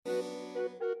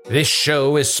This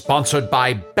show is sponsored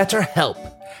by BetterHelp.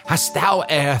 Hast thou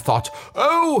e'er thought,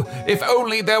 oh, if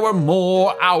only there were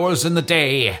more hours in the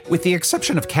day? With the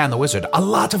exception of Can the Wizard, a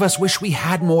lot of us wish we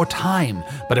had more time.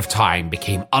 But if time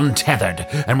became untethered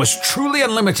and was truly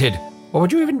unlimited, what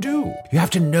would you even do? You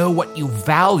have to know what you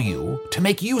value to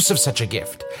make use of such a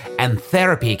gift. And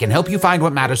therapy can help you find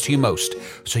what matters to you most,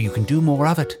 so you can do more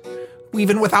of it,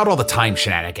 even without all the time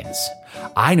shenanigans.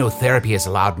 I know therapy has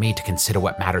allowed me to consider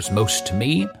what matters most to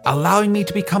me, allowing me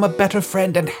to become a better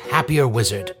friend and happier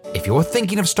wizard. If you're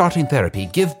thinking of starting therapy,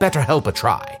 give BetterHelp a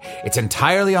try. It's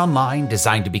entirely online,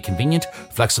 designed to be convenient,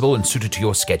 flexible, and suited to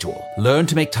your schedule. Learn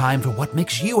to make time for what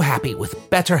makes you happy with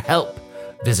BetterHelp.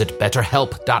 Visit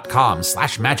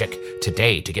betterhelp.com/magic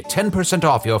today to get 10%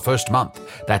 off your first month.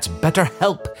 That's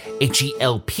BetterHelp,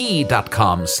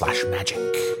 HELP.com/magic.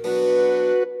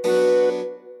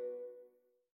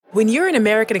 When you're an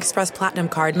American Express Platinum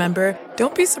card member,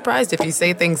 don't be surprised if you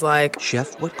say things like,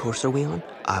 Chef, what course are we on?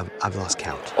 I've lost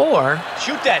count. Or,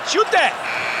 Shoot that!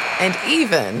 And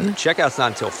even, Checkout's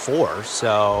not until 4,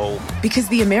 so... Because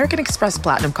the American Express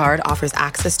Platinum Card offers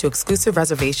access to exclusive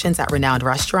reservations at renowned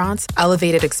restaurants,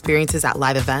 elevated experiences at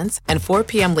live events, and 4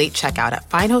 p.m. late checkout at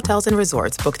fine hotels and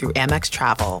resorts booked through Amex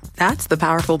Travel. That's the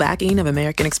powerful backing of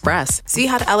American Express. See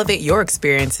how to elevate your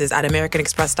experiences at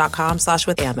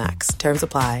americanexpress.com/withAmex. Terms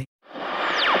apply.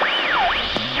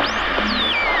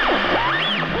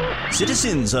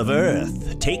 Citizens of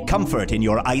Earth, take comfort in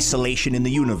your isolation in the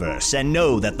universe and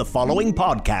know that the following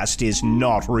podcast is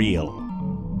not real.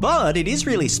 But it is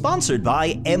really sponsored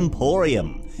by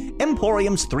Emporium.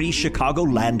 Emporium's 3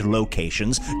 Chicagoland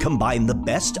locations combine the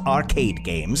best arcade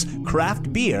games,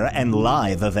 craft beer, and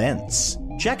live events.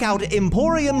 Check out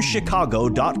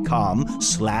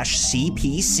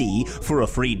emporiumchicago.com/CPC for a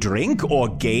free drink or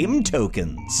game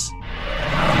tokens.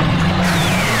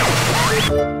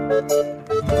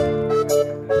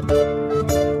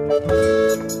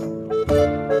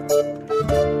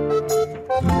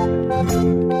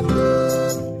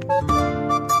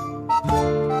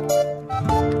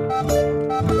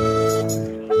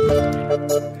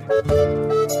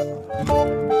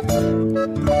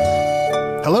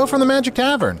 Hello from the Magic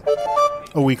Tavern,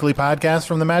 a weekly podcast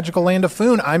from the magical land of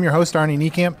Foon. I'm your host, Arnie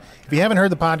Niekamp. If you haven't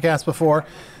heard the podcast before,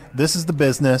 this is the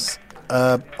business.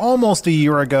 Almost a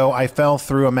year ago, I fell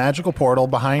through a magical portal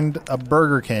behind a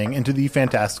Burger King into the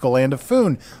fantastical land of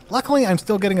Foon. Luckily, I'm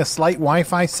still getting a slight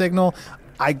Wi-Fi signal.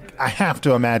 I have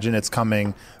to imagine it's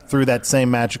coming through that same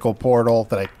magical portal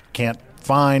that I can't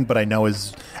find, but I know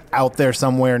is out there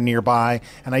somewhere nearby.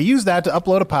 And I use that to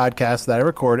upload a podcast that I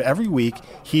record every week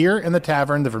here in the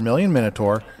tavern, the Vermilion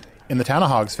Minotaur, in the town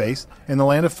of Hogsface, in the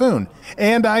land of Foon.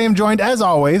 And I am joined, as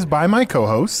always, by my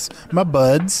co-hosts, my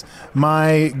buds,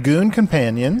 my goon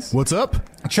companions. What's up?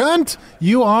 Chunt,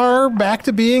 you are back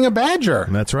to being a badger.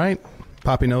 That's right.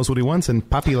 Poppy knows what he wants, and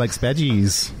Poppy likes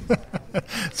badgies.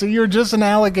 So you're just an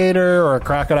alligator or a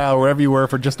crocodile, wherever you were,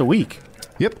 for just a week.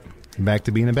 Yep. Back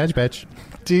to being a badge.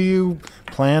 Do you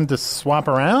plan to swap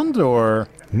around, or...?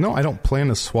 No, I don't plan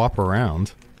to swap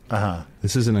around. Uh-huh.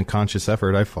 This is an unconscious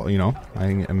effort. I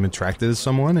am attracted to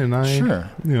someone, and I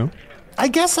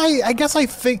guess I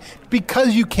think,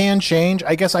 because you can change,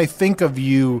 I guess I think of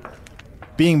you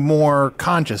being more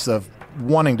conscious of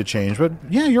wanting to change. But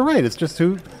yeah, you're right. It's just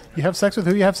who you have sex with,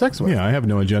 who you have sex with. Yeah, I have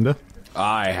no agenda.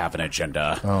 I have an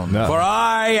agenda. Oh, no. For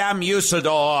I am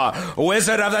Usador,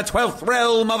 wizard of the 12th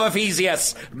realm of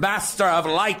Ephesius, master of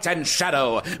light and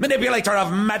shadow, manipulator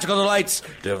of magical delights,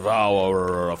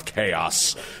 devourer of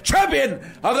chaos, champion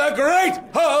of the great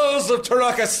halls of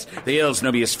Tarakas. The elves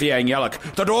know me as Fiang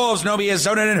Yalak, the dwarves know me as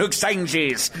Zonin and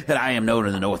Hookstanges, and I am known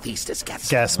in the northeast as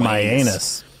Guess my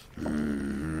anus.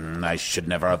 I should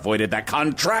never have avoided that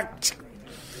contract.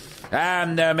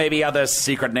 And there may be other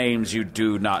secret names you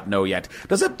do not know yet.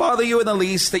 Does it bother you in the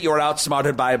least that you were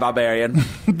outsmarted by a barbarian?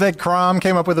 That Crom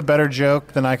came up with a better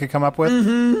joke than I could come up with?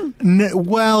 Mm-hmm.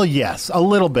 Well, yes, a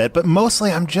little bit, but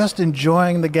mostly I'm just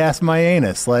enjoying the gas my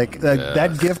anus.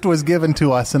 That gift was given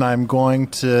to us, and I'm going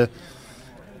to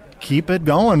keep it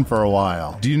going for a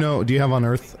while. Do you have on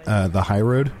Earth the high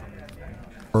road?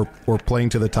 Or playing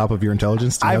to the top of your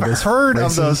intelligence? I've heard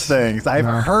of those things. I've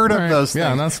heard of those things.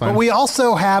 Yeah, that's fine. But we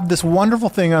also have this wonderful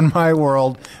thing on my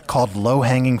world called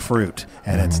low-hanging fruit,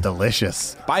 and it's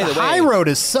delicious. By the way, high road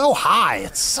is so high.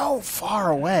 It's so far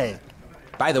away.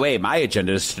 By the way, my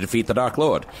agenda is to defeat the Dark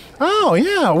Lord. Oh,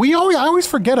 yeah. I always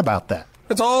forget about that.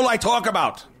 That's all I talk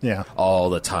about. Yeah. All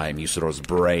the time, Usador's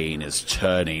brain is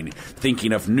turning,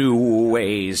 thinking of new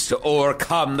ways to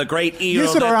overcome the great evil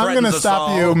Usador, that I'm threatens going to us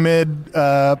stop all. you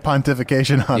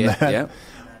mid-pontification on that. Yeah.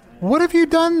 What have you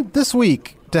done this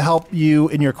week to help you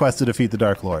in your quest to defeat the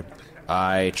Dark Lord?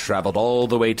 I traveled all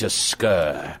the way to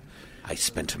Skur. I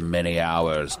spent many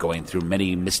hours going through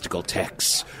many mystical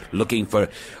texts, looking for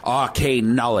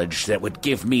arcane knowledge that would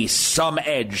give me some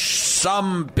edge,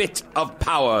 some bit of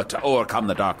power to overcome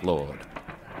the Dark Lord.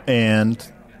 And...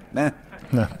 Eh.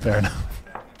 No, fair enough.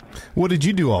 What did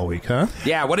you do all week, huh?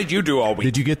 Yeah, what did you do all week?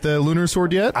 Did you get the Lunar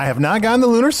Sword yet? I have not gotten the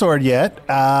Lunar Sword yet.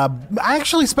 I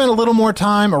actually spent a little more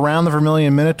time around the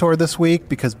Vermilion Minotaur this week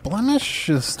because Blemish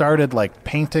has started like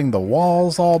painting the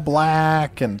walls all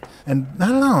black, and I don't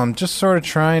know. I'm just sort of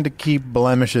trying to keep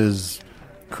Blemish's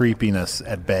creepiness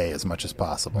at bay as much as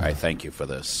possible. I thank you for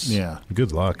this. Yeah.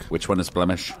 Good luck. Which one is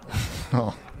Blemish?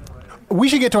 Oh. We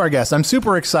should get to our guest. I'm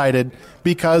super excited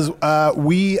because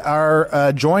we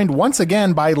are joined once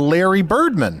again by Larry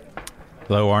Birdman.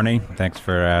 Hello, Arnie. Thanks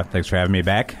for having me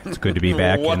back. It's good to be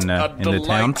back in the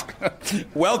town.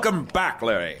 Welcome back,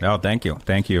 Larry. Oh, thank you.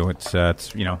 It's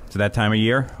it's that time of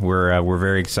year. We're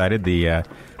very excited. The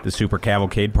Super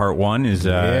Cavalcade Part 1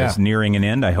 is nearing an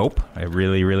end. I hope. I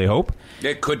really, really hope.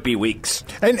 It could be weeks.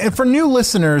 And for new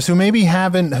listeners who maybe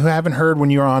haven't heard when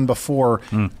you were on before,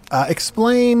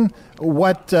 explain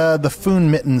what the Foon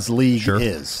Mittens League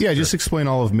is. Yeah, just explain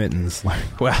all of Mittens.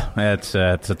 Well, it's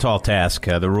a tall task.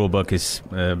 The rule book is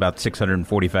about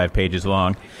 645 pages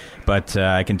long. But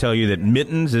I can tell you that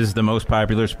Mittens is the most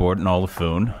popular sport in all of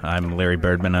Foon. I'm Larry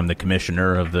Birdman. I'm the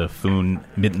commissioner of the Foon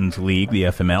Mittens League, the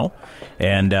FML.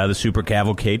 And the Super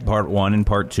Cavalcade Part 1 and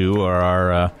Part 2 are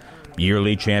our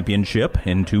yearly championship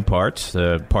in two parts.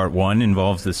 Part 1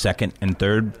 involves the second and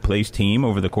third place team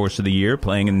over the course of the year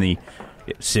playing in the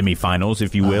semifinals,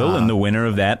 if you will, and the winner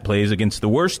of that plays against the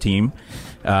worst team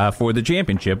for the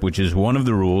championship, which is one of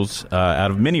the rules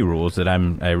out of many rules that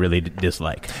I really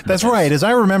dislike. That's right. As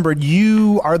I remember,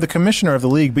 you are the commissioner of the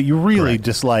league, but you really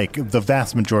dislike the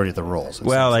vast majority of the rules.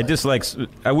 Well, I dislike,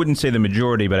 I wouldn't say the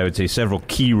majority, but I would say several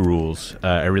key rules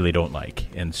I really don't like.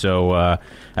 And so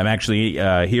I'm actually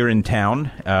here in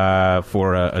town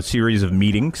for a series of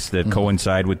meetings that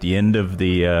coincide with the end of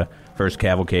the first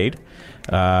cavalcade.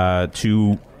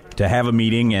 To have a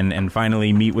meeting and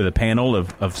finally meet with a panel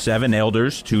of 7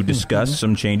 elders to discuss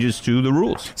some changes to the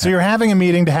rules. So you're having a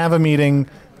meeting to have a meeting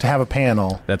to have a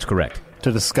panel. That's correct.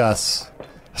 To discuss.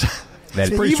 That's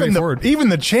pretty straightforward. Even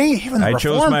the change. I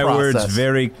chose my process. words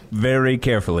very, very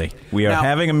carefully. We are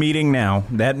having a meeting now.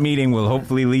 That meeting will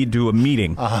hopefully lead to a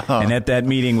meeting. And at that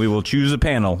meeting, we will choose a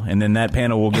panel, and then that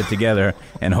panel will get together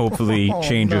and hopefully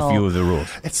change a few of the rules.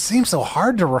 It seems so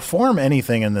hard to reform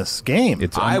anything in this game.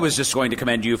 I was just going to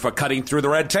commend you for cutting through the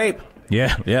red tape.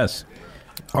 Yeah, yes.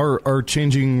 Are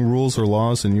changing rules or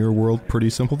laws in your world pretty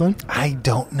simple then? I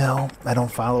don't know. I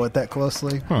don't follow it that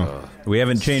closely. We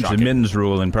haven't changed the mittens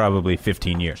rule in probably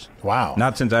 15 years. Wow.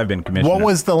 Not since I've been commissioner. What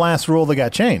was the last rule that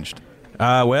got changed?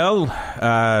 The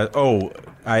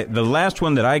last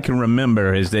one that I can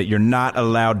remember is that you're not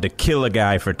allowed to kill a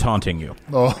guy for taunting you.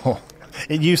 Oh,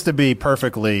 it used to be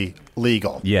perfectly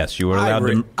legal. Yes, you were allowed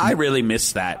to. I really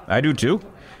miss that. I do too.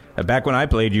 Back when I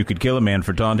played, you could kill a man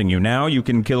for taunting you. Now you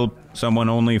can kill someone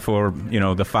only for,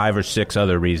 the 5 or 6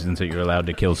 other reasons that you're allowed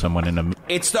to kill someone in a...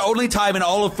 It's the only time in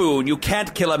all of Foon you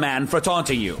can't kill a man for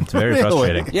taunting you. It's very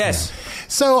frustrating. Yes.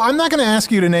 So I'm not going to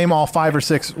ask you to name all 5 or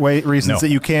 6 reasons that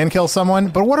you can kill someone,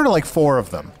 but what are like 4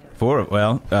 of them? 4?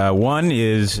 Well, one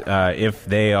is if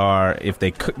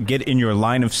they get in your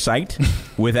line of sight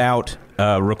without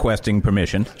requesting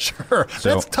permission. Sure.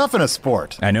 That's tough in a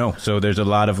sport. I know. So there's a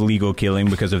lot of legal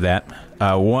killing because of that.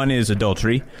 One is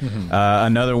adultery.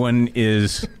 Another one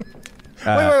is...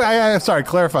 wait, sorry,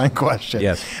 clarifying question.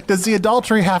 Yes. Does the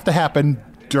adultery have to happen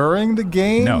during the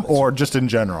game or just in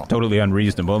general? Totally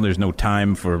unreasonable. There's no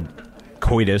time for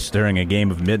coitus during a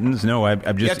game of mittens. No, I'm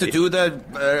just... You have to do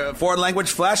the foreign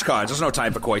language flashcards. There's no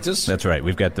time for coitus. That's right.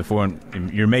 We've got the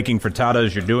foreign... You're making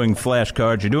frittatas, you're doing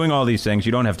flashcards, you're doing all these things.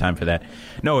 You don't have time for that.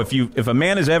 No, if a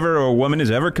man is ever or a woman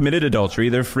has ever committed adultery,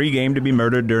 they're free game to be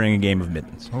murdered during a game of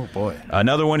mittens. Oh, boy.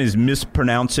 Another one is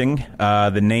mispronouncing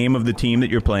the name of the team that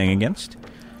you're playing against.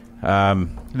 There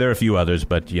are a few others,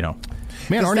 but,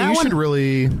 Man, Arnie,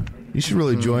 you should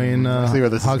really join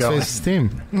Hogsface's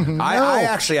team. I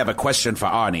actually have a question for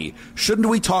Arnie. Shouldn't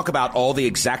we talk about all the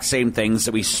exact same things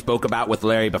that we spoke about with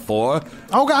Larry before?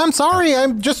 Oh, I'm sorry.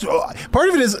 I'm just... part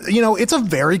of it is, it's a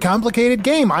very complicated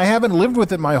game. I haven't lived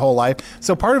with it my whole life,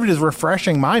 so part of it is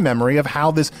refreshing my memory of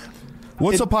how this...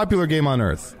 What's a popular game on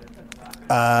Earth?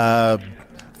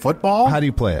 Football? How do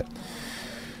you play it?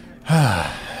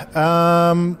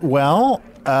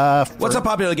 What's a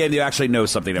popular game that you actually know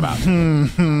something about?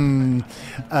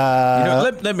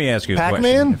 let me ask you a Pac-Man?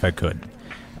 question, if I could.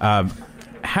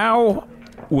 How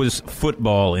was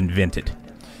football invented?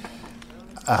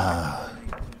 I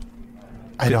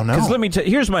don't know. Because let me tell you,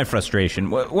 here's my frustration.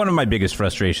 One of my biggest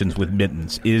frustrations with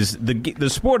mittens is the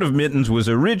sport of mittens was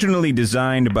originally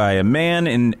designed by a man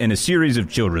in a series of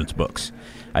children's books.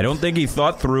 I don't think he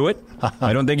thought through it.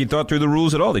 I don't think he thought through the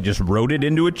rules at all. They just wrote it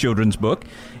into a children's book.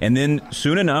 And then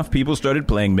soon enough, people started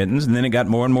playing mittens, and then it got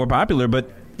more and more popular.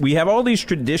 But we have all these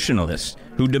traditionalists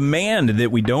who demand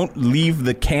that we don't leave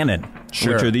the canon,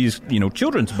 which are these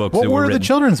children's books. What that were written. the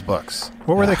children's books?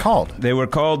 What were they called? They were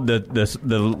called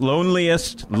the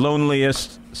loneliest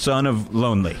son of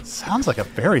lonely. Sounds like a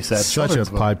very sad Such a children's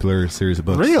book. popular series of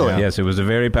books. Really? Yeah. Yes, it was a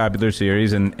very popular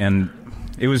series, and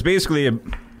it was basically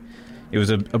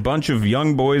a bunch of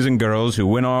young boys and girls who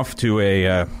went off to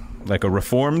a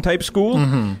reform type school,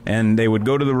 and they would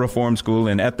go to the reform school,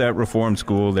 and at that reform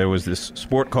school there was this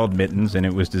sport called mittens, and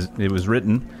it was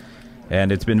written,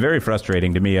 and it's been very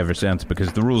frustrating to me ever since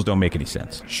because the rules don't make any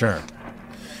sense. Sure.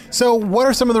 So what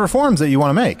are some of the reforms that you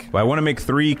want to make? Well, I want to make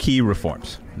 3 key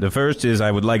reforms. The first is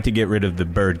I would like to get rid of the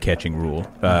bird catching rule.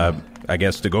 I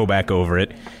guess to go back over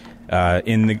it.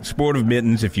 In the sport of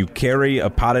mittens, if you carry a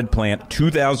potted plant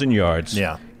 2,000 yards,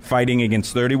 fighting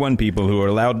against 31 people who are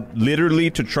allowed literally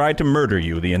to try to murder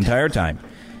you the entire time,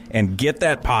 and get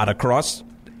that pot across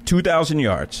 2,000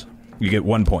 yards, you get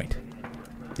 1 point.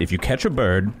 If you catch a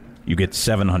bird, you get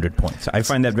 700 points. I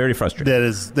find that very frustrating.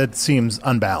 That seems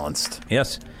unbalanced.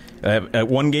 Yes.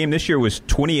 One game this year was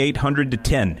 2,800 to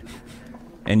 10.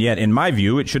 And yet, in my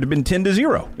view, it should have been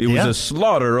 10-0. It was a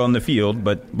slaughter on the field,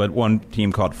 but one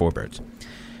team caught 4 birds.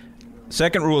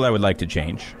 Second rule I would like to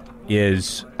change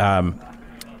is I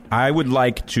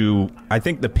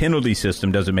think the penalty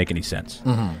system doesn't make any sense.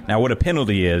 Now, what a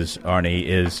penalty is, Arnie,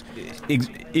 is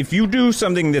if you do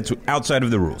something that's outside of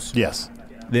the rules,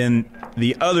 then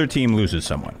the other team loses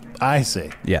someone. I see.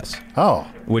 Yes. Oh.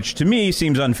 Which to me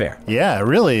seems unfair. Yeah, it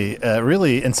really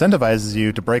incentivizes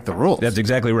you to break the rules. That's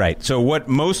exactly right. So what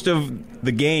most of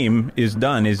the game is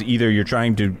done is either you're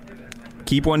trying to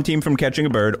keep one team from catching a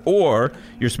bird, or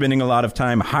you're spending a lot of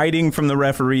time hiding from the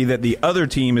referee that the other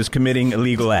team is committing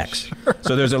illegal acts.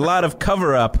 So there's a lot of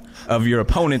cover-up of your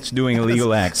opponents doing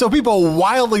illegal acts. So people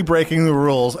wildly breaking the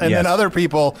rules, and then other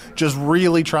people just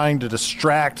really trying to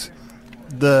distract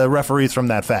the referees from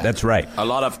that fact. That's right. A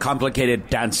lot of complicated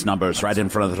dance numbers right in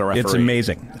front of the referee. It's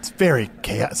amazing. It's very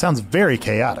chaotic. Sounds very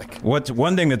chaotic. What's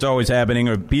one thing that's always happening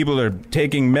are people are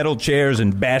taking metal chairs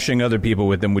and bashing other people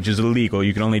with them, which is illegal.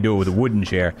 You can only do it with a wooden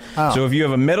chair. Oh. So if you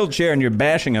have a metal chair and you're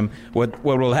bashing them, what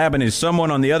will happen is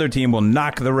someone on the other team will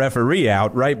knock the referee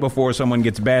out right before someone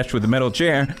gets bashed with the metal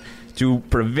chair to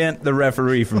prevent the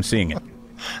referee from seeing it.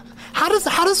 How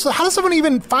does someone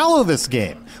even follow this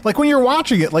game? Like when you're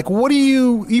watching it, like what are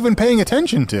you even paying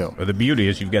attention to? Well, the beauty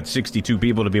is you've got 62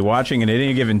 people to be watching at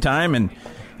any given time, and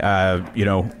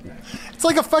it's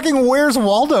like a fucking Where's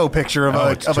Waldo picture of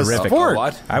a sport.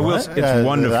 What? I will. It's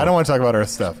wonderful. I don't want to talk about Earth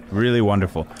stuff. Really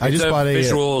wonderful. I just bought a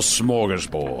visual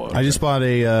smorgasbord. I just bought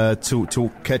a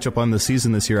to catch up on the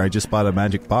season this year. I just bought a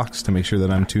magic box to make sure that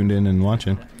I'm tuned in and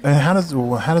watching. And how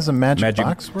does a magic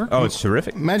box work? Oh, it's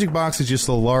terrific. Magic box is just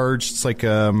a large. It's like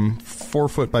 4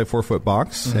 foot by 4 foot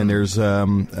box, and there's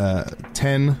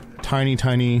 10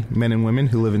 tiny men and women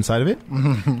who live inside of it.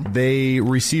 They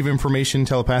receive information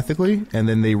telepathically, and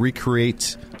then they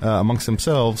recreate amongst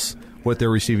themselves what they're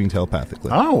receiving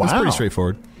telepathically. Oh, wow. It's pretty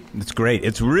straightforward. It's great.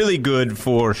 It's really good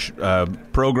for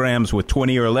programs with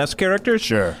 20 or less characters.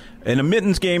 Sure. In a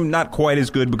mittens game, not quite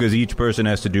as good because each person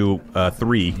has to do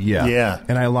 3. Yeah.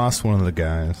 And I lost one of the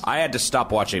guys. I had to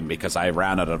stop watching because I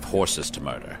ran out of horses to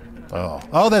murder.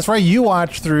 Oh, that's right. You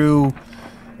watched through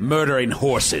murdering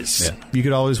horses. Yeah. You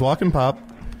could always walk and pop.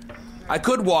 I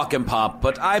could walk and pop,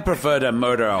 but I prefer to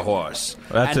murder a horse.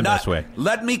 That's the best way.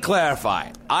 Let me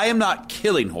clarify. I am not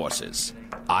killing horses.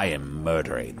 I am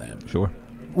murdering them. Sure.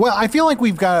 Well, I feel like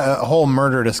we've got a whole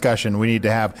murder discussion we need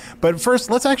to have. But first,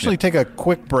 let's actually take a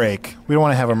quick break. We don't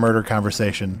want to have a murder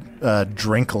conversation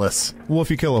drinkless. Well,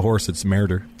 if you kill a horse, it's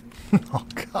murder. Oh,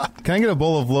 God. Can I get a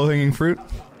bowl of low-hanging fruit?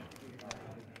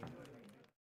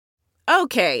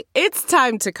 Okay, it's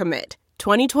time to commit.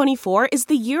 2024 is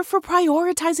the year for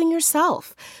prioritizing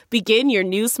yourself. Begin your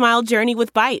new smile journey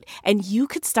with Byte, and you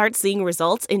could start seeing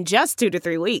results in just 2 to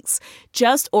 3 weeks.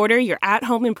 Just order your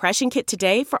at-home impression kit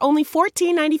today for only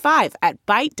 $14.95 at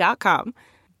Byte.com.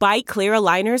 Byte Clear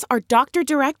aligners are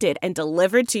doctor-directed and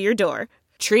delivered to your door.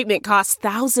 Treatment costs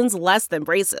thousands less than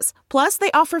braces. Plus,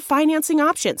 they offer financing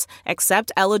options,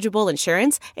 accept eligible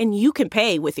insurance, and you can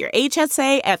pay with your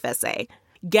HSA FSA.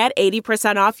 Get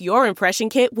 80% off your impression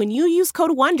kit when you use code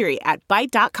WONDERY at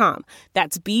Byte.com.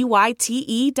 That's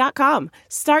BYTE.com.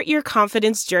 Start your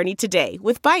confidence journey today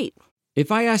with Byte. If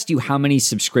I asked you how many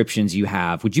subscriptions you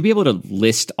have, would you be able to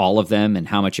list all of them and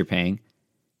how much you're paying?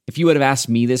 If you would have asked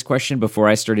me this question before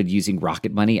I started using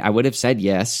Rocket Money, I would have said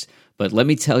yes, but let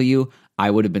me tell you,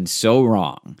 I would have been so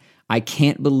wrong. I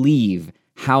can't believe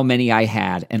how many I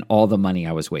had and all the money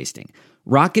I was wasting.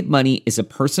 Rocket Money is a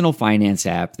personal finance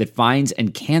app that finds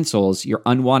and cancels your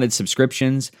unwanted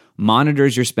subscriptions,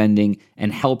 monitors your spending,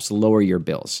 and helps lower your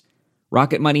bills.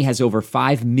 Rocket Money has over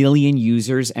 5 million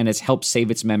users and has helped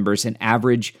save its members an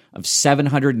average of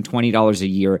 $720 a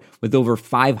year with over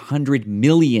 500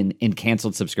 million in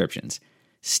canceled subscriptions.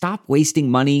 Stop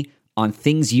wasting money on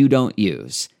things you don't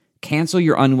use. Cancel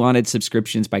your unwanted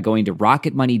subscriptions by going to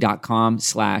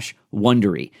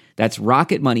rocketmoney.com/Wondery. That's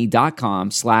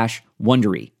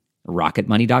rocketmoney.com/Wondery.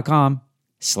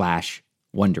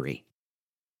 rocketmoney.com/Wondery.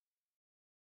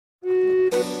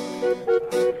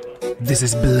 This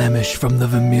is Blemish from the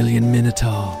Vermilion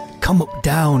Minotaur. Come up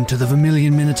down to the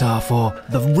Vermilion Minotaur for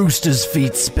the Rooster's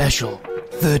Feet Special.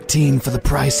 13 for the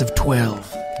price of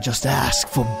 12. Just ask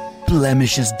for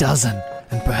Blemish's dozen,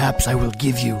 and perhaps I will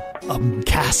give you a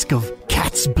cask of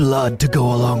cat's blood to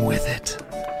go along with it.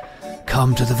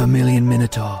 Come to the Vermilion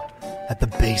Minotaur at the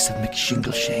base of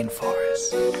McShingleshane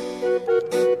Forest.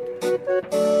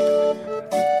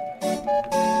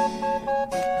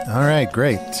 All right,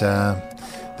 great.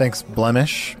 Thanks,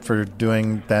 Blemish, for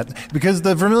doing that. Because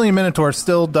the Vermilion Minotaur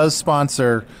still does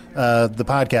sponsor the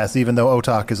podcast, even though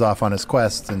Otak is off on his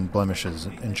quest and Blemish is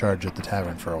in charge at the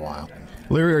tavern for a while.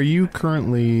 Larry, are you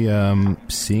currently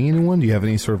seeing anyone? Do you have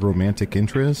any sort of romantic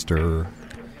interest, or?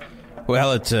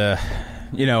 Well, it's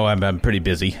I'm pretty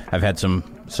busy. I've had some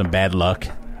bad luck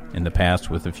in the past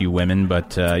with a few women,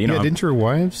 but didn't your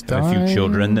wives die? A few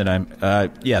children that I'm.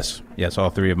 Yes,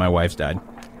 all 3 of my wives died.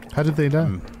 How did they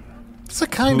die? It's a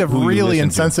kind of really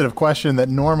insensitive question that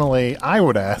normally I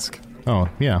would ask. Oh,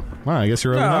 yeah. Well, I guess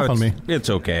you're rubbing off on me. It's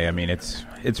okay. I mean, it's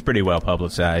pretty well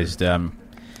publicized. If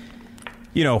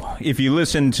you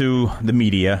listen to the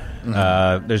media,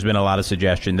 there's been a lot of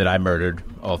suggestion that I murdered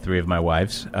all 3 of my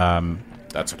wives.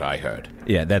 That's what I heard.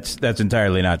 Yeah, that's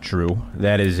entirely not true.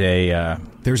 That is a...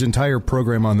 There's an entire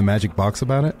program on the Magic Box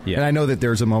about it. Yeah. And I know that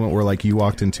there's a moment where, like, you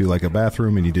walked into, like, a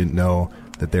bathroom and you didn't know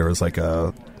that there was, like,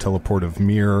 a teleportive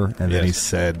mirror, and then he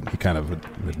said he kind of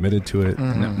admitted to it.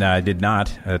 Mm-hmm. No, I did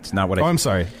not. That's not what I... Oh, I'm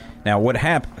sorry. Now, what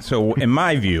happened... So, in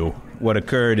my view, what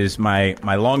occurred is my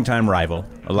longtime rival,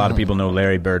 a lot of people know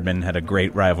Larry Birdman, had a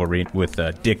great rivalry with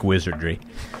Dick Wizardry.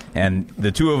 And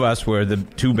the 2 of us were the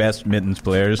 2 best Mittens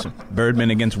players.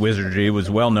 Birdman against Wizardry was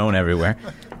well known everywhere.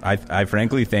 I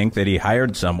frankly think that he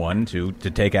hired someone to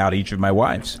take out each of my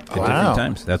wives at different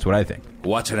times. That's what I think.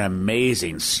 What an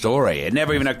amazing story. It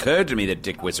never even occurred to me that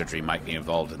Dick Wizardry might be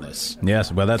involved in this.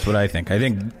 Yes, well, that's what I think. I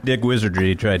think Dick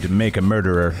Wizardry tried to make a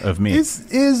murderer of me.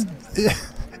 Is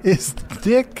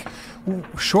Dick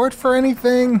short for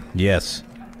anything? Yes.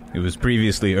 It was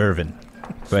previously Irvin.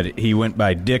 But he went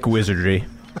by Dick Wizardry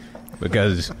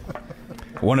because...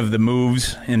 One of the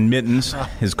moves in Mittens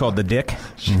is called the Dick.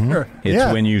 Sure.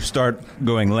 It's when you start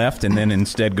going left and then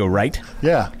instead go right.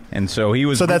 Yeah. And so he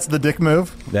was... So that's the Dick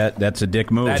move? That's a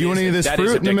Dick move. Do you want any of this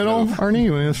fruit in the middle, Arnie?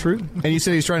 You want any of this fruit? And you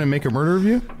said he's trying to make a murder of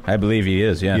you? I believe he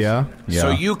is, yes. Yeah.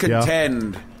 So you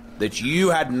contend that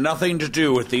you had nothing to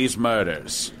do with these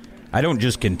murders? I don't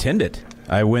just contend it.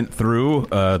 I went through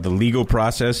the legal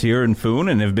process here in Foon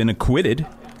and have been acquitted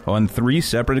on 3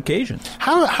 separate occasions.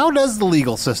 How does the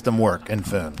legal system work in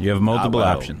Foon? You have multiple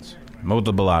options.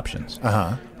 Multiple options.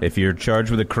 Uh-huh. If you're charged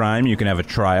with a crime, you can have a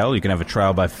trial. You can have a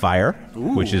trial by fire,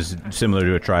 which is similar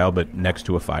to a trial but next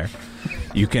to a fire.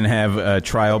 You can have a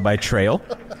trial by trail.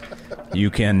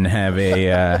 You can have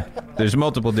a... there's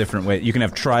multiple different ways. You can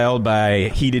have trial by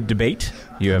heated debate,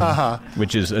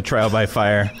 which is a trial by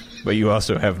fire, but you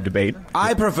also have debate.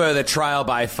 I prefer the trial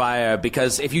by fire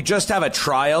because if you just have a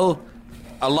trial...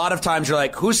 A lot of times you're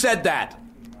like, who said that?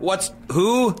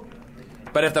 Who?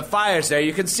 But if the fire's there,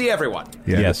 you can see everyone.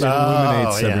 Yeah, yes. It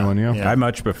illuminates everyone, yeah. I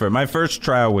much prefer. My first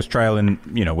trial was trial in,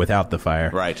 without the fire.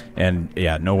 Right. And,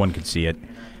 no one could see it.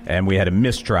 And we had a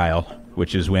mistrial,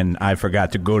 which is when I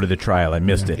forgot to go to the trial. I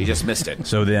missed it. You just missed it.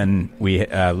 So then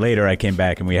later I came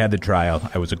back and we had the trial.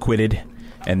 I was acquitted.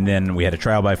 And then we had a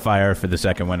trial by fire for the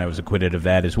second one. I was acquitted of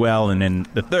that as well. And then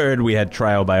the third, we had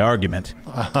trial by argument,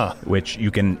 which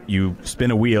you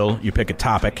spin a wheel, you pick a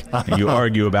topic, and you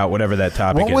argue about whatever that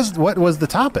topic is. What was the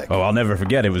topic? Oh, I'll never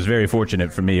forget. It was very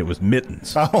fortunate for me. It was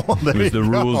mittens. Oh, it was the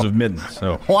rules of mittens.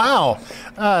 So. Wow.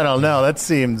 I don't know. That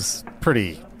seems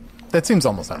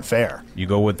almost unfair. You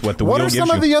go with what the wheel gives you. What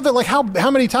are some of the other,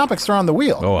 how many topics are on the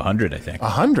wheel? Oh, 100, I think.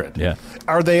 100? Yeah.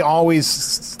 Are they always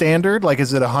standard? Like,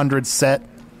 is it 100 set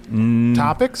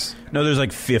topics? No, there's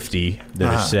like 50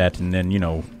 that are set, and then,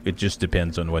 it just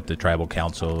depends on what the tribal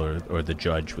council or the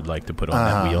judge would like to put on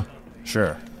that wheel.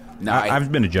 Sure. Now,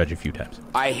 I've been a judge a few times.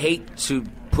 I hate to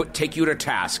take you to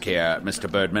task here,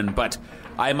 Mr. Birdman, but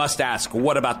I must ask,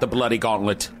 what about the bloody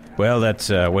gauntlet? Well, that's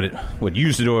what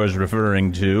Usador is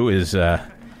referring to is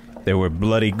there were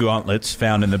bloody gauntlets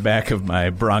found in the back of my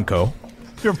Bronco.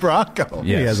 Your Bronco?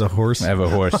 Yes. He has a horse? I have a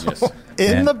horse.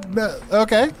 Yes.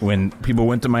 Okay. When people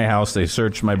went to my house, they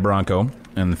searched my Bronco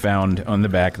and found on the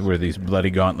back were these bloody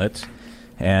gauntlets.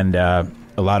 And a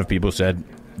lot of people said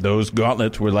those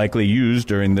gauntlets were likely used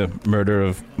during the murder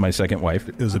of my second wife.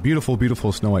 It was a beautiful,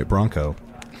 beautiful Snow White Bronco.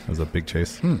 It was a big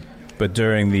chase. But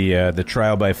during the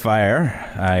trial by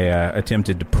fire, I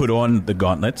attempted to put on the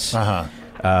gauntlets.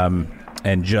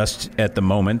 And just at the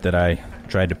moment that I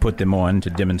tried to put them on to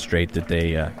demonstrate that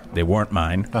they weren't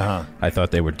mine, I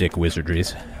thought they were Dick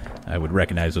Wizardry's. I would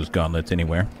recognize those gauntlets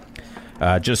anywhere.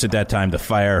 Just at that time, the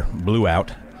fire blew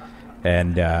out,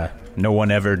 and no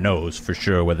one ever knows for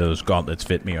sure whether those gauntlets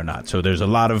fit me or not. So there's a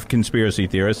lot of conspiracy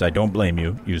theorists. I don't blame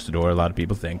you, Usador. A lot of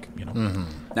people think,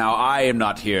 Now, I am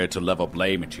not here to level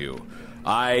blame at you.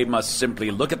 I must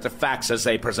simply look at the facts as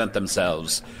they present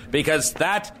themselves, because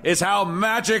that is how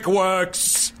magic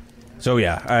works. So,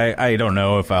 yeah, I don't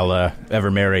know if I'll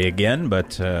ever marry again,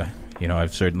 but,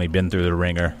 I've certainly been through the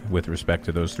ringer with respect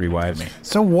to those three wives.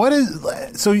 So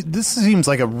this seems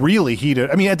like a really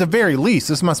heated, at the very least,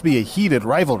 this must be a heated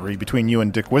rivalry between you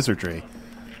and Dick Wizardry.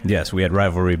 Yes, we had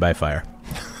rivalry by fire.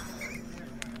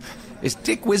 Is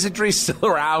Dick Wizardry still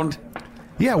around?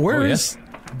 Yeah, where is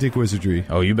Dick Wizardry?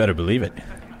 Oh, you better believe it.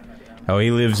 Oh,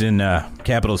 he lives in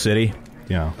Capital City.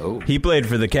 Yeah. Oh. He played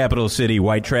for the Capital City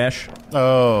White Trash.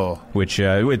 Oh. Which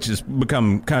has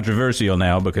become controversial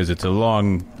now because it's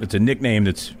a nickname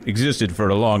that's existed for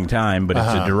a long time, but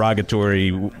it's a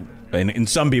derogatory, in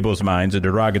some people's minds, a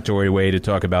derogatory way to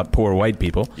talk about poor white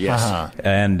people. Yes.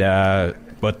 And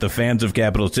but the fans of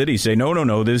Capital City say,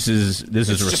 no, this is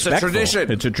respectful. Just a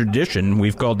tradition. It's a tradition.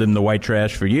 We've called them the White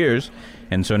Trash for years,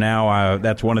 and so now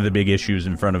that's one of the big issues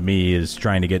in front of me is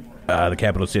trying to get the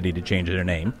Capital City to change their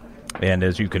name. And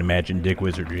as you can imagine, Dick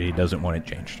Wizardry doesn't want it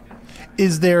changed.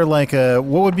 Is there what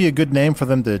would be a good name for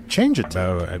them to change it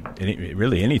to?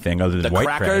 Really anything other than The White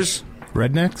Crackers? Trash.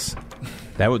 Rednecks?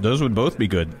 Those would both be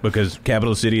good because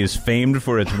Capital City is famed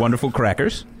for its wonderful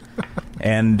crackers.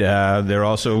 And they're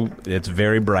also, it's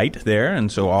very bright there,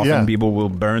 and so often people will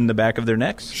burn the back of their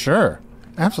necks. Sure.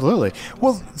 Absolutely.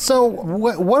 Well, so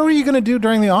what are you going to do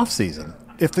during the off-season?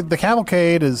 If the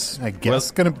cavalcade is, I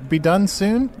guess, going to be done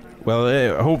soon?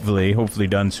 Well, hopefully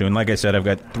done soon. Like I said, I've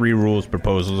got 3 rules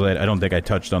proposals. I don't think I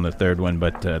touched on the third one,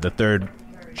 but the third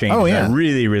change I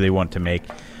really, really want to make.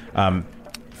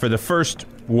 For the first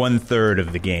 1/3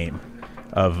 of the game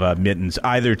of Mittens,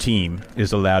 either team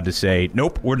is allowed to say,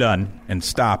 nope, we're done, and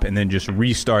stop, and then just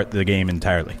restart the game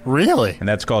entirely. Really? And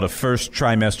that's called a first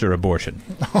trimester abortion.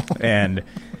 And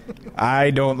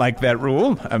I don't like that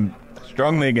rule. I'm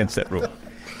strongly against that rule.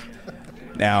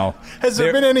 Now, has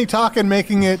there been any talk in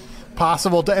making it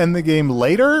possible to end the game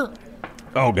later?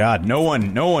 Oh God, no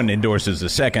one endorses the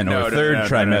second or third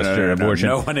trimester abortion.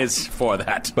 No one is for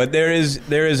that. But there is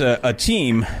a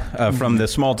team from the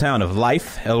small town of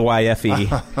Life, L-Y-F-E,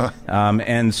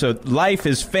 and so Life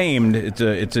is famed.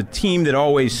 It's a team that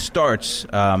always starts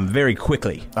very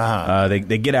quickly.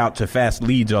 They get out to fast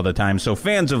leads all the time. So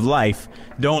fans of Life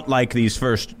don't like these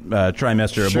first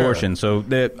trimester abortions. So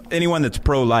anyone that's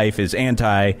pro-life is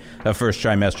anti a first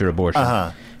trimester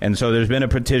abortion. And so there's been a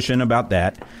petition about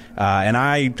that. And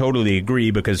I totally agree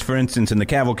because, for instance, in the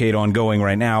cavalcade ongoing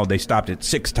right now, they stopped it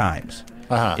 6 times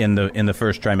in the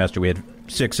first trimester. We had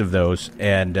 6 of those.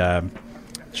 And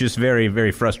it's just very,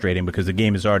 very frustrating because the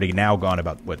game has already now gone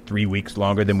about, 3 weeks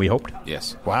longer than we hoped?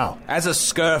 Yes. Wow. As a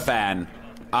Skur fan,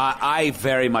 I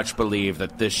very much believe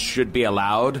that this should be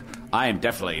allowed. I am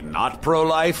definitely not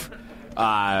pro-life.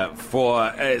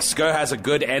 Skur has a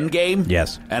good end game.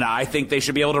 Yes. And I think they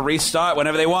should be able to restart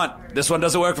whenever they want. This one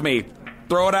doesn't work for me.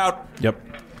 Throw it out. Yep.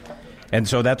 And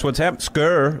so that's what's happened.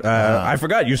 Skur, I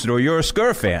forgot, Usador, you're a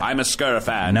Skur fan. I'm a Skur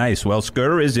fan. Nice. Well,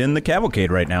 Skur is in the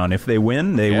cavalcade right now, and if they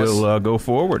win, they will go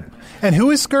forward. And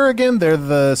who is Skur again? They're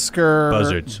the Skur...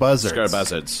 Buzzards. Skur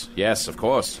Buzzards. Yes, of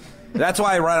course. That's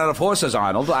why I ran out of horses,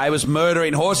 Arnold. I was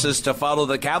murdering horses to follow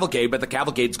the cavalcade, but the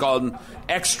cavalcade's gone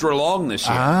extra long this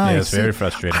year. Yeah, it's very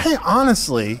frustrating. I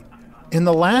honestly, in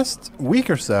the last week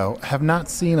or so, have not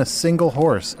seen a single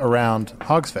horse around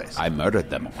Hogsface. I murdered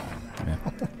them. Yeah.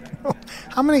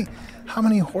 How many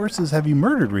horses have you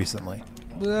murdered recently?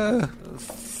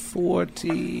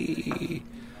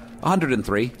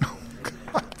 103.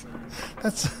 God.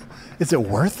 Is it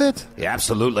worth it? Yeah,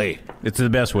 absolutely. It's the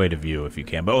best way to view if you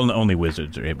can, but only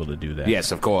wizards are able to do that.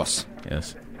 Yes, of course.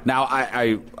 Yes. Now,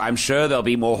 I'm sure there'll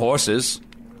be more horses.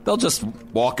 They'll just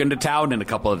walk into town in a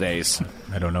couple of days.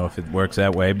 I don't know if it works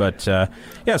that way, but so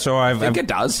I think it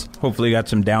does. Hopefully got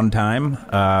some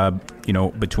downtime,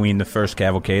 between the first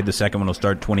cavalcade. The second one will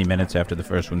start 20 minutes after the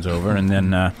first one's over, and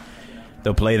then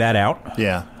they'll play that out.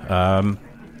 Yeah.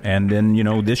 And then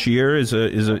this year is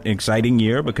an exciting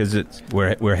year because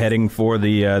we're heading for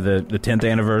the 10th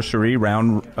anniversary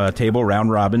round table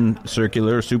round robin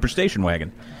circular super station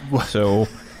wagon. What? So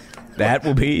that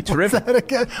will be terrific. What's that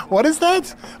again? What is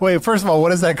that? Wait, first of all,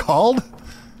 what is that called?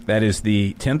 That is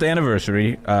the 10th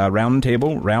anniversary round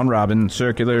table round robin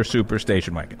circular super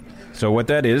station wagon. So what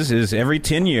that is every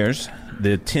 10 years,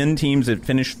 the 10 teams that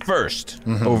finish first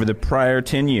over the prior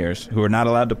 10 years, who are not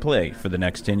allowed to play for the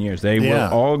next 10 years, they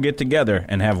will all get together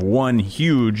and have one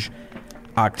huge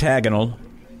octagonal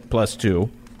 +2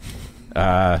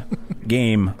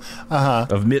 game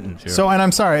of mittens. So, and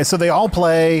I'm sorry, so they all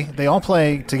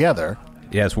play together.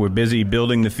 Yes, we're busy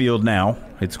building the field now.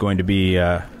 It's going to be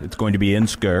in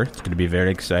Skur. It's going to be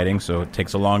very exciting. So it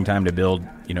takes a long time to build,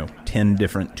 10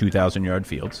 different 2,000-yard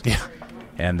fields. Yeah.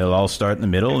 And they'll all start in the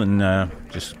middle and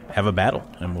just have a battle,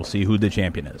 and we'll see who the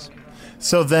champion is.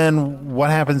 So then what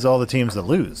happens to all the teams that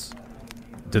lose?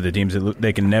 To the teams that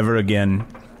they can never again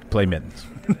play mittens.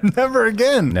 Never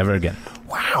again? Never again.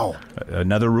 Wow.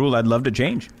 Another rule I'd love to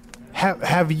change.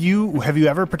 Have you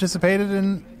ever participated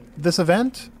in this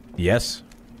event? Yes.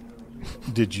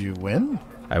 Did you win?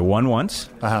 I won once,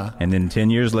 and then 10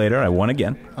 years later, I won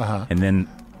again. And then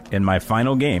in my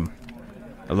final game,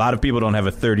 a lot of people don't have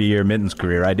a 30-year mittens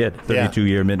career. I did.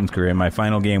 32-year mittens career. In my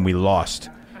final game, we lost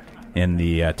in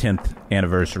the 10th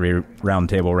anniversary round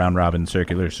table, round robin,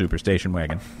 circular super station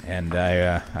wagon. And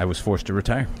I was forced to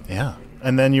retire. Yeah.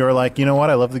 And then you were like, you know what?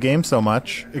 I love the game so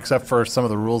much, except for some of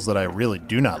the rules that I really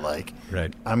do not like.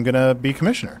 Right. I'm going to be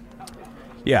commissioner.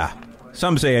 Yeah.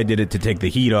 Some say I did it to take the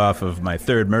heat off of my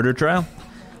third murder trial,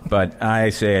 but I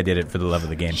say I did it for the love of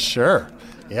the game. Sure.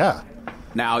 Yeah.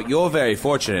 Now, you're very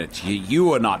fortunate. You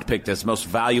were not picked as most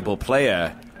valuable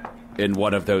player in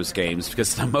one of those games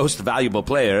because the most valuable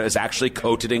player is actually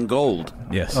coated in gold.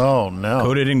 Yes. Oh, no.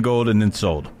 Coated in gold and then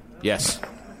sold. Yes.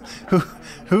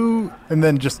 Who, and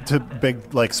then just to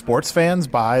big, sports fans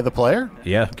buy the player?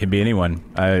 Yeah, it can be anyone.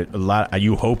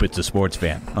 You hope it's a sports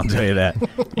fan, I'll tell you that.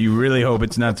 You really hope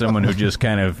it's not someone who just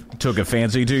kind of took a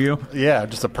fancy to you. Yeah,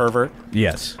 just a pervert.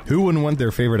 Yes. Who wouldn't want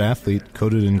their favorite athlete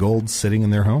coated in gold sitting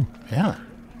in their home? Yeah.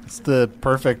 It's the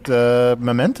perfect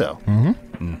memento.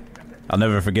 I'll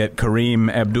never forget Kareem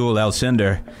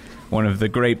Abdul-Alcindor, one of the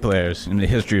great players in the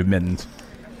history of mittens.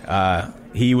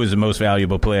 He was the most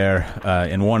valuable player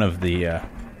in one of the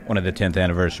 10th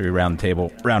anniversary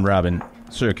round robin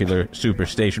circular super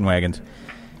station wagons,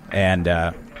 and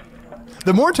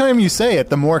the more time you say it,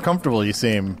 the more comfortable you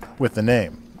seem with the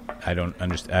name. I don't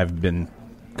understand. I've been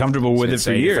comfortable with it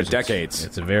for years, for decades.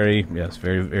 It's a very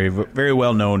very very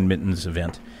well known mittens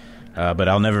event, but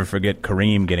I'll never forget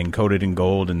Kareem getting coated in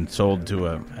gold and sold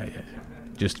to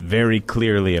just very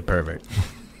clearly a pervert.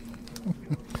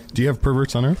 Do you have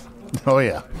perverts on Earth? Oh,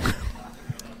 yeah.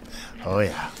 Oh,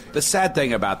 yeah. The sad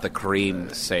thing about the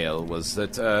Kareem sale was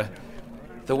that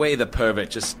the way the pervert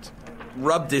just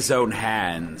rubbed his own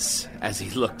hands as he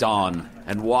looked on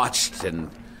and watched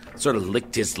and sort of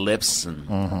licked his lips.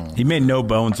 And He made no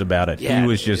bones about it. Yeah, he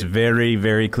was just very,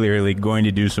 very clearly going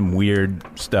to do some weird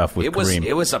stuff with Kareem.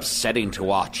 It was upsetting to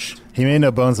watch. He made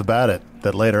no bones about it,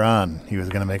 that later on he was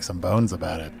going to make some bones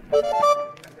about it.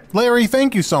 Larry,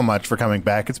 thank you so much for coming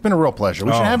back. It's been a real pleasure.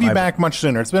 We should have you back much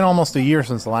sooner. It's been almost a year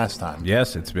since the last time.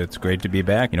 Yes, it's great to be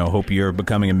back. Hope you're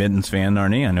becoming a mittens fan,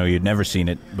 Arnie. I know you'd never seen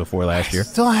it before last year.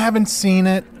 Still haven't seen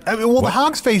it. The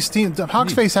Hogs Face team.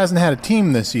 Hogs Face hasn't had a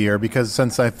team this year because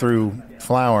since I threw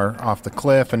Flower off the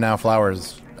cliff, and now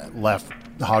Flower's left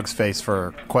Hogs Face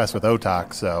for Quest with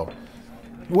Otak. So,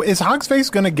 is Hogs Face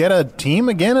going to get a team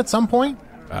again at some point?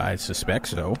 I suspect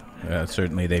so.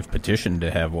 Certainly, they've petitioned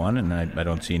to have one, and I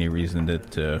don't see any reason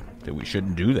that we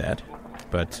shouldn't do that.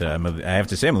 But I have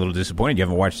to say, I'm a little disappointed you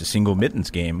haven't watched a single mittens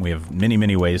game. We have many,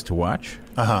 many ways to watch.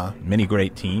 Many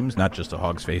great teams, not just a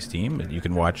Hogs Face team, but you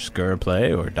can watch Skur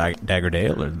play or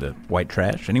Daggerdale or the White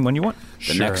Trash, anyone you want.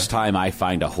 The next time I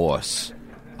find a horse,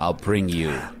 I'll bring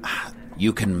you.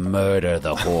 You can murder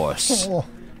the horse,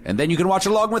 and then you can watch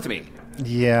along with me.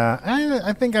 Yeah,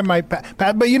 I think I might. But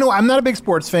I'm not a big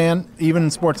sports fan, even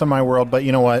Sports on My World. But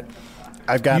you know what?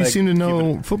 You seem to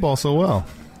know football so well.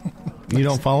 You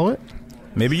don't follow it?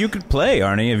 Maybe you could play,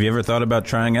 Arnie. Have you ever thought about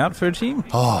trying out for a team?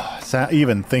 Oh,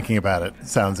 even thinking about it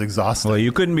sounds exhausting. Well,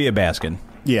 you couldn't be a Baskin.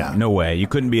 Yeah. No way. You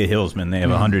couldn't be a hillsman. They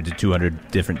have 100 to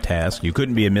 200 different tasks. You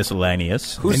couldn't be a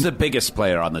miscellaneous. Who's the biggest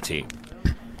player on the team?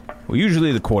 Well,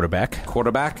 usually the quarterback.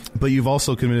 Quarterback? But you've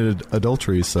also committed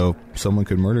adultery, so someone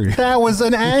could murder you. That was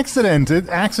an accident.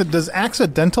 Does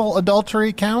accidental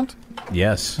adultery count?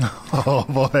 Yes. Oh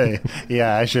boy.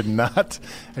 Yeah, I should not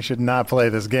play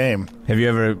this game. Have you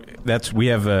ever? We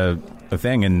have a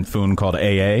thing in Foon called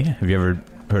AA. Have you ever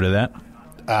heard of that?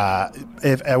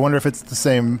 I wonder if it's the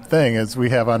same thing as we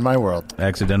have on My World.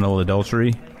 Accidental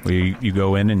adultery, where you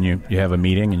go in and you have a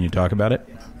meeting and you talk about it.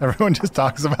 Everyone just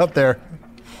talks about their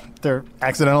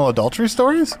accidental adultery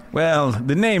stories? Well,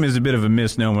 the name is a bit of a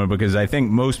misnomer because I think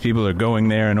most people are going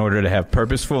there in order to have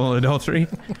purposeful adultery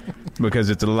because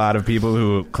it's a lot of people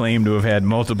who claim to have had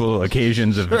multiple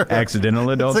occasions of accidental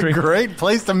adultery. It's a great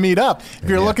place to meet up if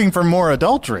you're looking for more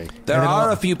adultery. There are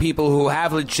a few people who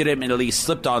have legitimately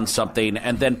slipped on something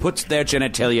and then puts their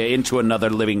genitalia into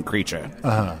another living creature.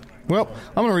 Uh-huh. Well,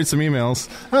 I'm going to read some emails.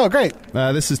 Oh, great.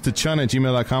 This is to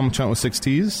chun@gmail.com, chun with 6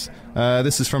 T's.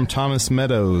 This is from Thomas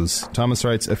Meadows. Thomas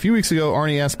writes, a few weeks ago,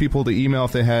 Arnie asked people to email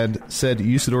if they had said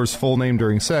Usador's full name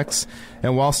during sex,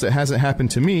 and whilst it hasn't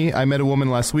happened to me, I met a woman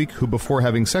last week who, before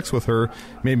having sex with her,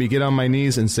 made me get on my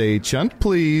knees and say, "Chunt,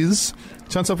 please."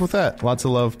 Chunt's up with that. Lots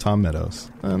of love, Tom Meadows.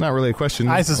 Not really a question.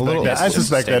 I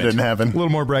suspect that didn't happen. A little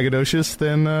more braggadocious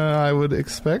than I would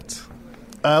expect.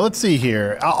 Let's see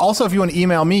here. Also, if you want to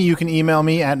email me, you can email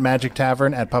me at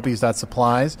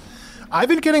magictavern@puppies.supplies. I've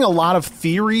been getting a lot of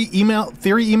theory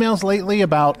emails lately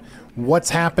about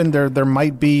what's happened. There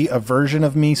might be a version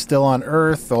of me still on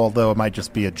Earth, although it might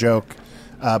just be a joke.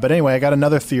 But anyway, I got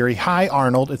another theory. Hi,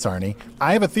 Arnold. It's Arnie.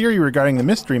 I have a theory regarding the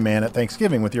mystery man at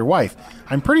Thanksgiving with your wife.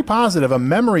 I'm pretty positive a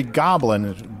memory goblin,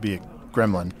 it would be a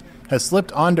gremlin, has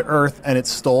slipped onto Earth and it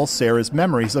stole Sarah's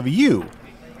memories of you.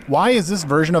 Why is this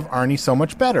version of Arnie so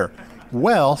much better?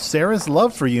 Well, Sarah's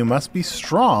love for you must be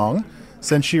strong,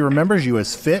 since she remembers you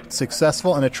as fit,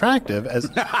 successful, and attractive as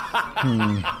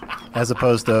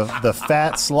opposed to the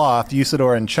fat sloth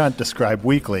Usador and Chunt describe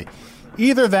weekly.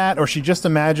 Either that, or she just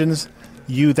imagines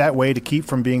you that way to keep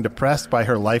from being depressed by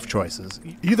her life choices.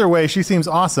 Either way, she seems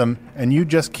awesome, and you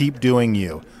just keep doing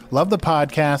you. Love the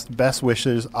podcast. Best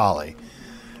wishes, Ollie.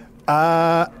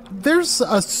 There's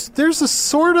a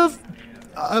sort of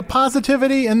a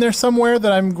positivity in there somewhere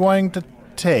that I'm going to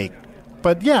take.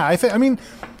 But yeah,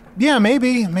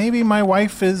 maybe my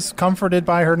wife is comforted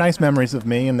by her nice memories of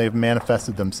me and they've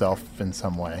manifested themselves in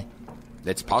some way.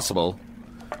 It's possible.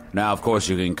 Now, of course,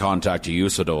 you can contact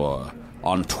Usador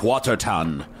on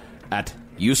Twatterton at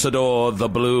Usador the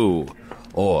Blue,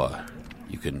 or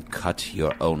you can cut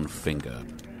your own finger,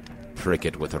 prick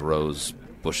it with a rose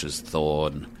bush's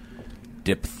thorn,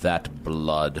 dip that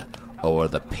blood o'er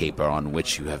the paper on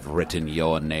which you have written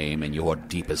your name and your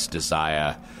deepest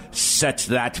desire. Set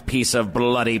that piece of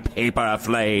bloody paper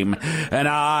aflame, and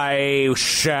I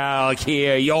shall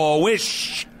hear your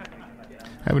wish.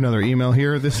 I have another email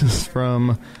here. This is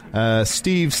from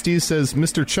Steve. Steve says,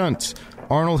 Mr. Chunt,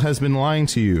 Arnold has been lying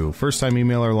to you. First-time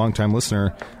emailer, long-time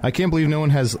listener. I can't believe no one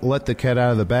has let the cat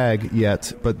out of the bag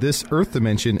yet, but this Earth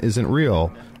dimension isn't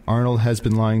real. Arnold has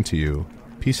been lying to you.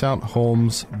 Peace out,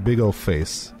 Holmes, big ol'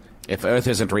 face. If Earth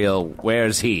isn't real,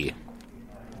 where's he?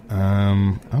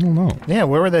 I don't know. Yeah,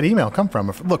 where would that email come from?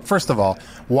 Look, first of all,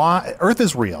 why Earth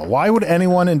is real? Why would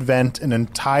anyone invent an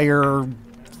entire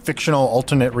fictional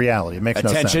alternate reality? It makes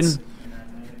no sense. Attention.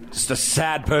 Just a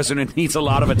sad person who needs a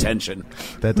lot of attention.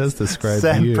 That does describe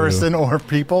sad you. person or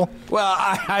people? Well,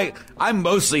 I'm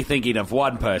mostly thinking of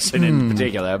one person in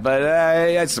particular, but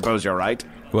I suppose you're right.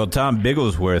 Well, Tom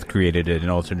Bigglesworth created an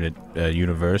alternate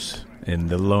universe in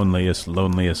The Loneliest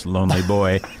Lonely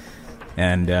Boy.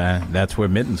 And that's where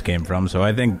Mittens came from. So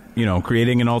I think,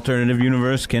 creating an alternative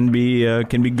universe can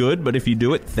be good, but if you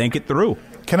do it, think it through.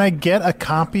 Can I get a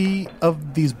copy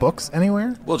of these books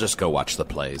anywhere? We'll just go watch the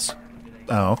plays.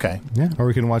 Oh, okay. Yeah, or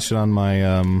we can watch it on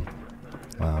my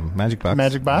Magic Box.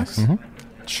 Magic Box? Mm-hmm.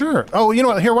 Sure. Oh, you know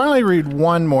what? Here, why don't I read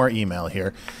one more email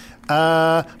here?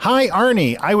 Hi,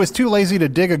 Arnie. I was too lazy to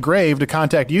dig a grave to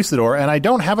contact Usador, and I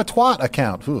don't have a twat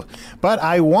account. Ooh. But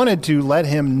I wanted to let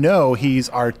him know he's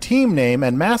our team name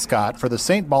and mascot for the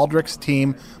St. Baldrick's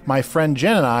team my friend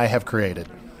Jen and I have created.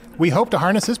 We hope to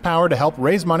harness his power to help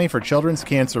raise money for children's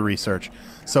cancer research.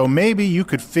 So maybe you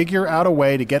could figure out a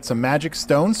way to get some magic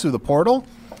stones through the portal?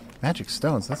 Magic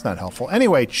stones? That's not helpful.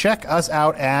 Anyway, check us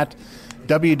out at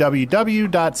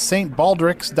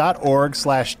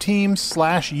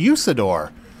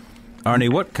www.stbaldricks.org/team/Usador.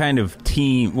 Arnie, what kind of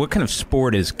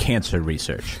sport is cancer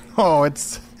research? Oh,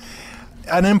 it's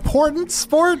an important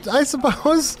sport, I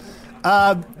suppose.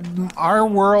 Our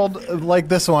world, like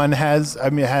this one,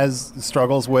 has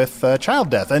struggles with child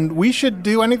death, and we should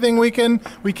do anything we can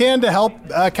to help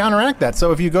counteract that.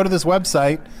 So if you go to this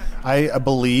website, I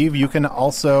believe you can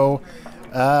also.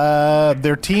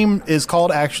 Their team is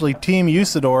called actually Team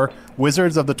Usador,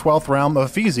 Wizards of the 12th Realm of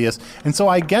Ephesius, and so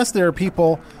I guess there are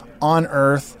people on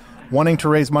Earth wanting to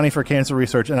raise money for cancer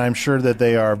research, and I'm sure that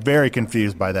they are very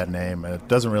confused by that name. It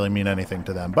doesn't really mean anything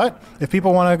to them. But if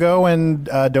people want to go and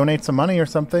donate some money or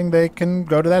something, they can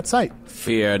go to that site.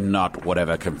 Fear not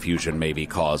whatever confusion may be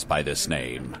caused by this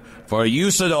name, for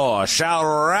Usador shall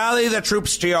rally the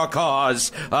troops to your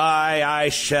cause. I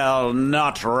shall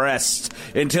not rest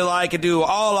until I can do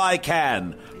all I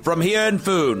can from here in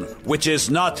Foon, which is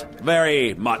not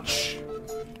very much.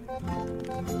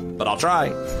 But I'll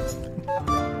try.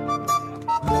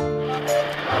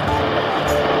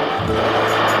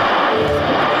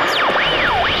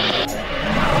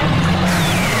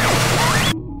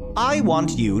 I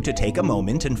want you to take a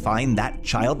moment and find that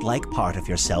childlike part of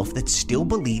yourself that still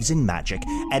believes in magic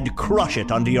and crush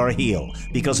it under your heel,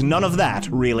 because none of that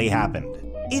really happened.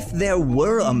 If there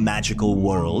were a magical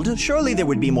world, surely there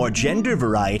would be more gender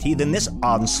variety than this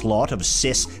onslaught of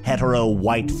cis, hetero,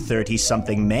 white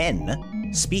 30-something men.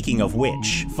 Speaking of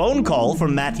which, phone call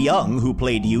from Matt Young, who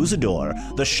played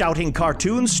Usador. The shouting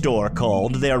cartoon store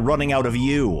called, they're running out of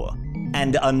you.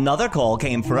 And another call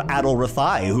came for Adol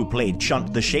Rafai, who played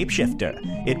Chunt the Shapeshifter.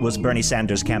 It was Bernie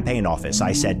Sanders' campaign office.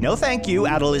 I said, no thank you,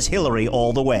 Adol is Hillary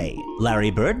all the way.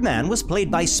 Larry Birdman was played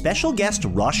by special guest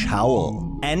Rush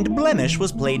Howell. And Blemish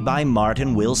was played by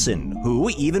Martin Wilson, who,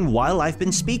 even while I've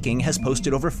been speaking, has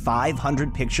posted over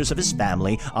 500 pictures of his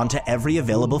family onto every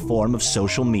available form of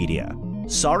social media.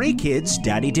 Sorry kids,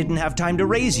 Daddy didn't have time to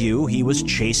raise you, he was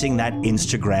chasing that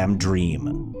Instagram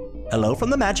dream. Hello from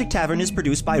the Magic Tavern is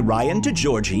produced by Ryan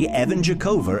DeGiorgi, Evan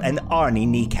Jacover, and Arnie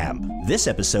Niekamp. This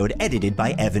episode edited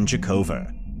by Evan Jacover.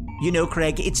 You know,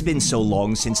 Craig, it's been so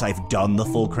long since I've done the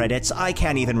full credits, I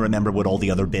can't even remember what all the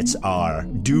other bits are.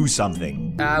 Do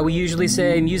something. We usually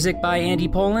say music by Andy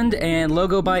Poland and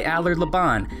logo by Allard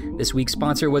Laban. This week's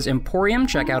sponsor was Emporium.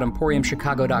 Check out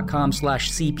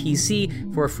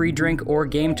emporiumchicago.com/CPC for a free drink or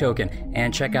game token.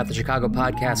 And check out the Chicago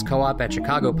Podcast Co-op at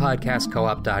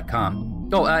chicagopodcastcoop.com.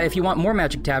 If you want more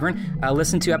Magic Tavern,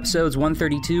 listen to episodes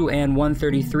 132 and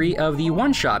 133 of the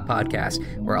One Shot podcast,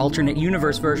 where alternate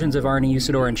universe versions of Arnie,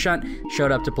 Usador, and Chunt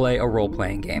showed up to play a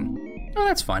role-playing game. Oh,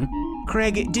 that's fun.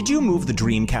 Craig, did you move the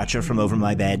dream catcher from over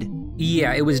my bed?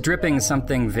 Yeah, it was dripping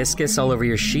something viscous all over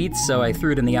your sheets, so I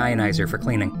threw it in the ionizer for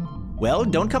cleaning. Well,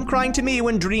 don't come crying to me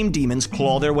when dream demons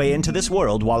claw their way into this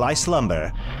world while I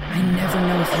slumber. I never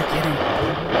know if you're kidding.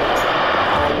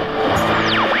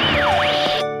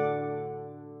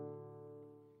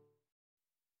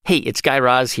 Hey, it's Guy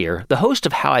Raz here, the host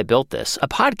of How I Built This, a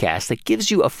podcast that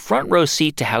gives you a front row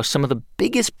seat to how some of the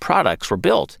biggest products were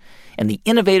built and the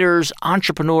innovators,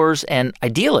 entrepreneurs, and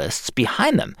idealists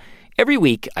behind them. Every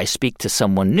week, I speak to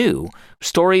someone new.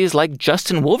 Stories like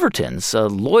Justin Wolverton's, a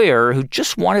lawyer who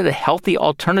just wanted a healthy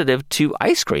alternative to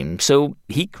ice cream, so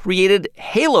he created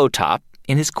Halo Top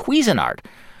in his Cuisinart.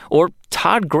 Or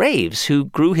Todd Graves, who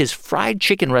grew his fried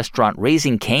chicken restaurant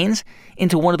Raising Cane's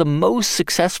into one of the most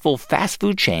successful fast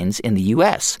food chains in the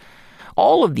U.S.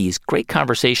 All of these great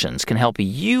conversations can help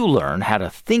you learn how to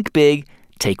think big,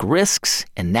 take risks,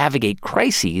 and navigate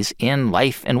crises in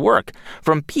life and work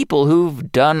from people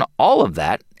who've done all of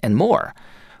that and more.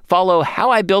 Follow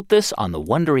How I Built This on the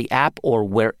Wondery app or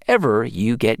wherever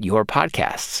you get your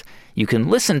podcasts. You can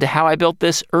listen to How I Built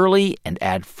This early and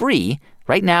ad-free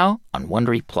right now on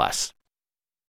Wondery Plus.